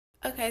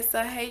Okay,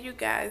 so hey you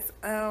guys,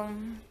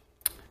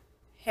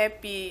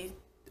 happy,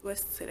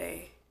 what's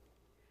today?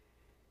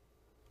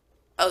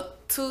 Oh,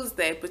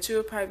 Tuesday, but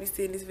you'll probably be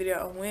seeing this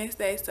video on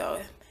Wednesday, so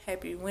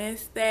happy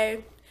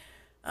Wednesday.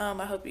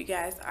 I hope you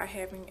guys are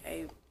having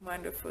a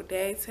wonderful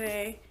day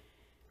today.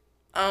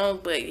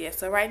 But yeah,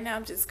 so right now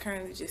I'm just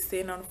currently just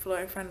sitting on the floor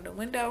in front of the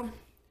window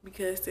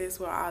because that's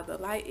where all the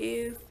light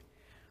is.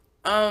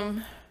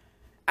 I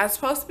was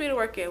supposed to be to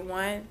work at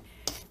 1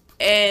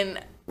 and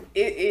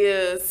it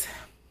is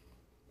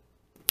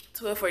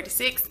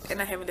 12:46 and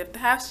I haven't left the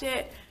house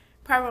yet.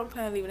 Probably won't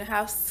plan on leaving the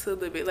house till a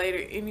little bit later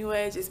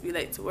anyway, just be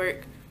late to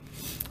work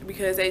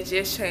because they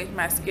just changed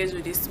my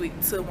schedule this week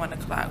to 1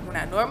 o'clock when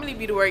I normally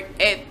be to work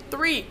at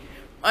 3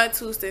 on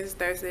Tuesdays and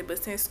Thursday,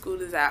 but since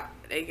school is out,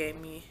 they gave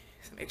me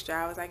some extra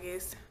hours, I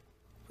guess,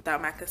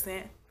 without my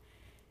consent.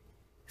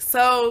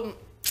 So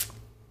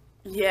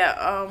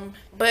yeah,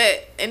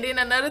 but and then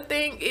another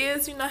thing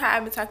is, you know how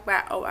I've been talking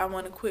about, oh, I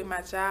want to quit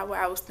my job.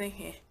 Well, I was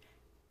thinking,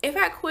 if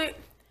I quit,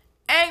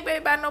 I ain't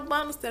gonna buy no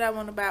bundles that I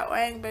want to buy, or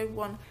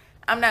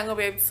I'm not gonna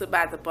be able to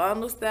buy the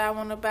bundles that I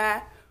want to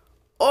buy,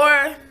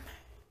 or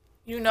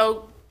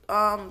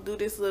do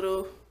this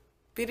little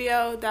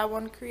video that I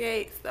want to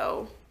create.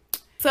 So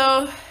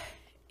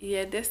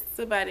yeah, that's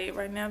about it.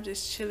 Right now I'm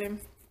just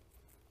chilling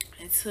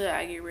until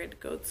I get ready to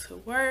go to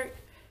work.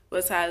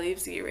 Well, till I leave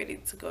to get ready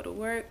to go to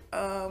work.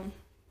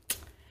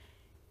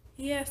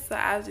 Yeah, so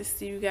I'll just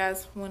see you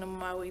guys when I'm on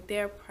my way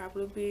there.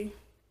 Probably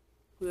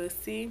we'll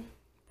see.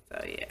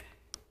 So yeah.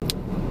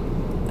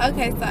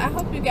 Okay, so I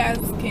hope you guys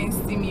can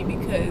see me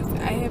because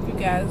I have you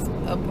guys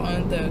up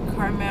on the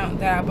car mount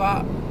that I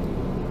bought,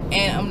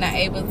 and I'm not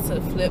able to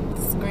flip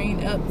the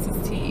screen up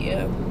to see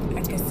if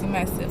I can see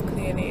myself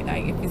clearly,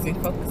 like if it's in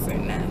focus or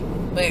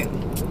not. But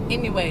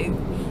anyways,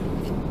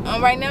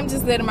 right now I'm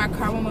just letting my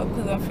car warm up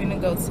because I'm finna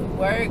go to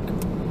work.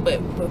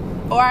 But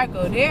before I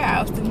go there,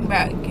 I was thinking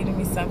about getting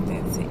me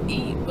something to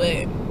eat,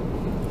 but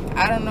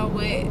I don't know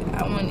what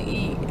I want to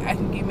eat. I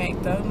can get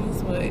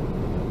McDonald's, but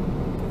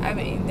I've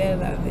been eating that a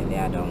lot lately.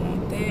 I don't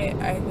want that.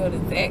 I can go to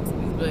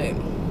Zaxby's, but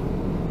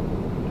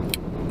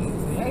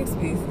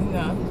Zaxby's,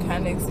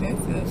 kind of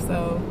expensive.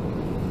 So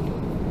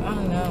I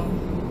don't know.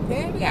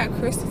 Then we got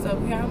Crystals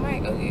over here. I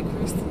might go get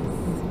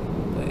Crystals,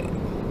 but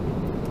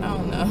I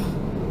don't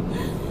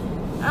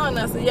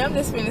know. So yeah, I'm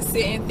just gonna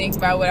sit and think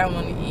about what I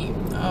want to eat.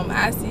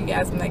 I'll see you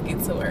guys when I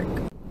get to work.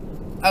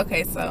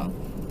 Okay, so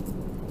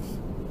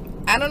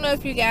I don't know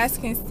if you guys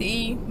can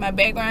see my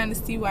background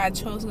to see why I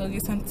chose to go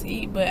get something to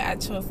eat, but I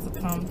chose to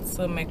come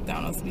to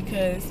McDonald's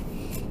because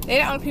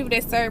they're the only people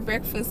that serve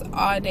breakfast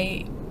all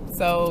day.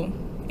 So,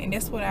 and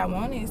that's what I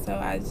wanted. So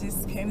I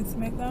just came to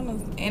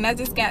McDonald's, and I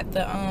just got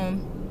the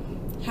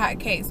hot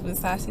cakes with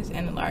sausage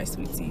and a large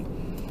sweet tea.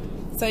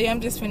 So yeah, I'm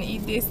just gonna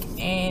eat this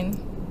and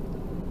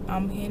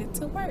I'm headed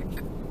to work.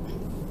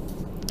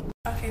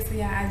 Okay, so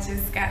yeah, I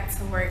just got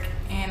to work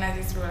and I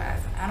just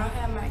realized I don't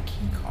have my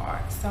key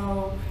card,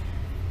 so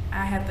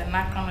I had to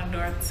knock on the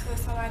door till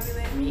somebody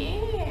let me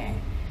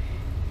in.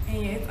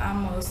 And yeah, it's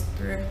almost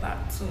 3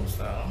 o'clock too,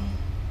 so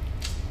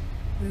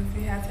we'll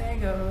see how today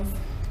goes.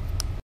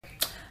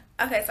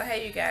 Okay, so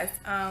hey you guys,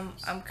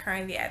 I'm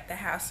currently at the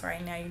house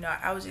right now.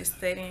 I was just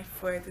studying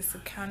for this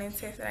accounting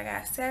test that I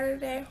got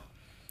Saturday.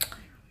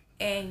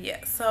 And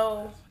yeah,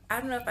 so I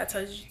don't know if I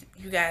told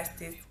you guys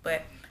this,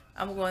 but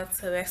I'm going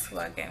to a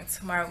basketball game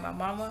tomorrow with my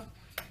mama.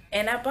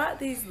 And I bought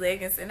these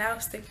leggings and I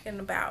was thinking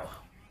about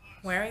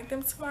wearing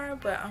them tomorrow,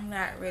 but I'm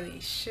not really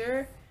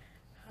sure.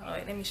 Oh,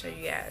 wait, let me show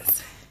you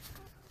guys.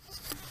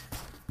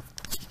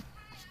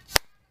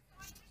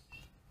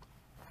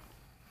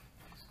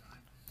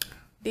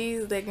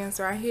 These leggings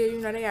right here,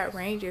 they got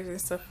rangers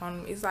and stuff on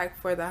them. It's like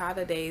for the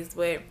holidays,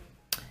 but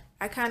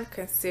I kind of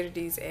consider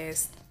these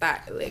as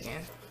thigh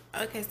leggings.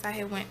 Okay, so I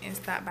had went and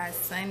stopped by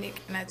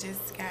Sonic and I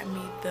just got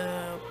me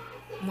the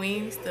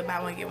wings, the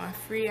buy one get one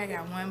free. I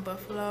got one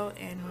buffalo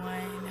and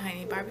one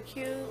honey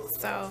barbecue.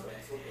 So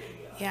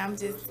yeah, I'm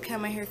just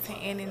coming here to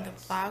end in the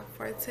vlog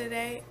for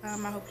today. I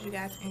hope you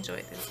guys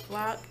enjoyed this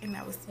vlog, and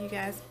I will see you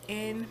guys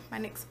in my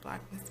next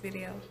Vlogmas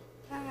video.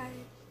 Bye.